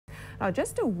Now,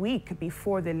 just a week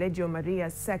before the Legio Maria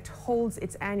sect holds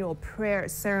its annual prayer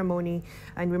ceremony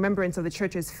in remembrance of the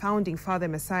church's founding father,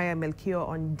 Messiah Melkio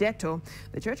Ondeto,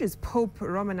 the church's Pope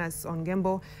Romanus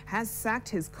Ongombe has sacked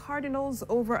his cardinals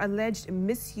over alleged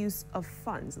misuse of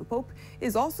funds. The Pope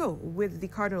is also with the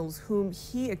cardinals, whom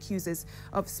he accuses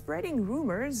of spreading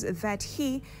rumors that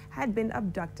he had been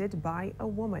abducted by a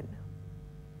woman.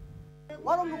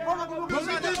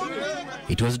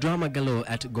 It was drama galore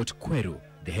at Gotqueru,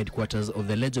 the headquarters of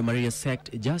the Legio Maria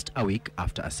sect, just a week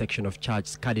after a section of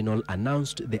church's cardinal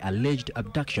announced the alleged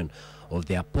abduction of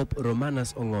their Pope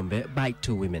Romanus Ongombe by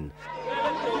two women.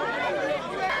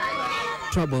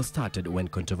 Trouble started when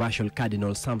controversial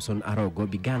Cardinal Samson Arogo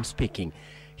began speaking.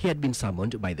 He had been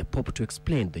summoned by the Pope to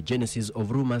explain the genesis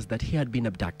of rumors that he had been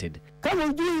abducted. Kama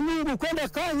hujui Mungu, kwenda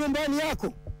kaa nyumbani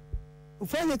yako,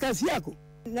 ufanye kazi yako.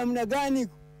 Namna gani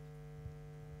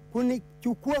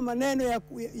kunichukua maneno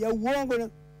ya uongo na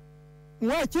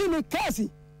mwachini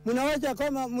kazi, mnawacha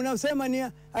kama mnasema ni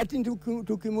ati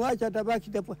tukimwacha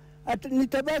atabaki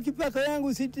nitabaki paka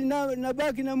yangu, siti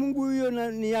nabaki na Mungu huyo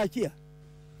na niachia.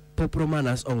 Pope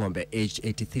Romanus Ongombe, aged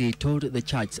 83, told the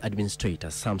church's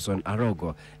administrator Samson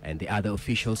Arogo and the other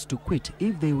officials to quit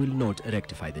if they will not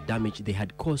rectify the damage they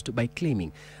had caused by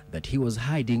claiming that he was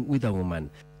hiding with a woman.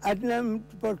 Atina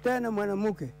mportana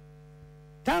mwanamuke.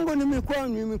 Tangu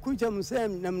nimekuja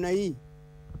msema namna hii.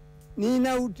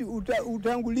 Nina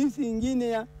utangulizi ingine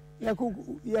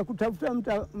ya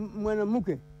kutafuta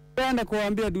mwanamuke. Napenda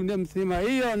kuambia dunia mzima,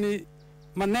 hiyo ni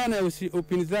maneno ya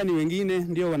upinzani wengine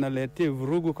ndio wanaletea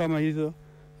vurugu kama hizo.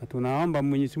 Na tunaomba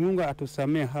Mwenyezi Mungu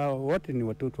atusamee, hao wote ni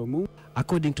watoto wa Mungu.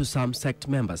 According to some sect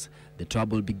members, the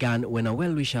trouble began when a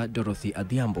well-wisher, Dorothy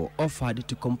Adhiambo, offered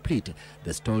to complete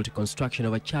the stalled construction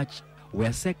of a church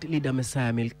where sect leader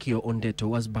Messiah Melkio Ondeto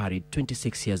was buried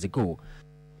 26 years ago.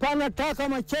 Panataka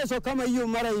machezo kama hiyo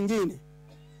mara nyingine,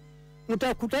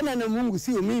 mtakutana na Mungu,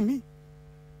 sio mimi.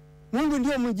 Mungu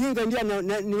ndio mjinga, ndio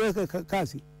niweke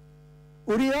kazi.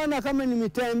 Uliona kama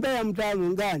nimetembea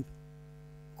mtaani gani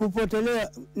kupotelea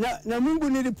na Mungu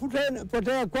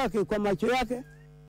nilipotea kwake kwa macho yake.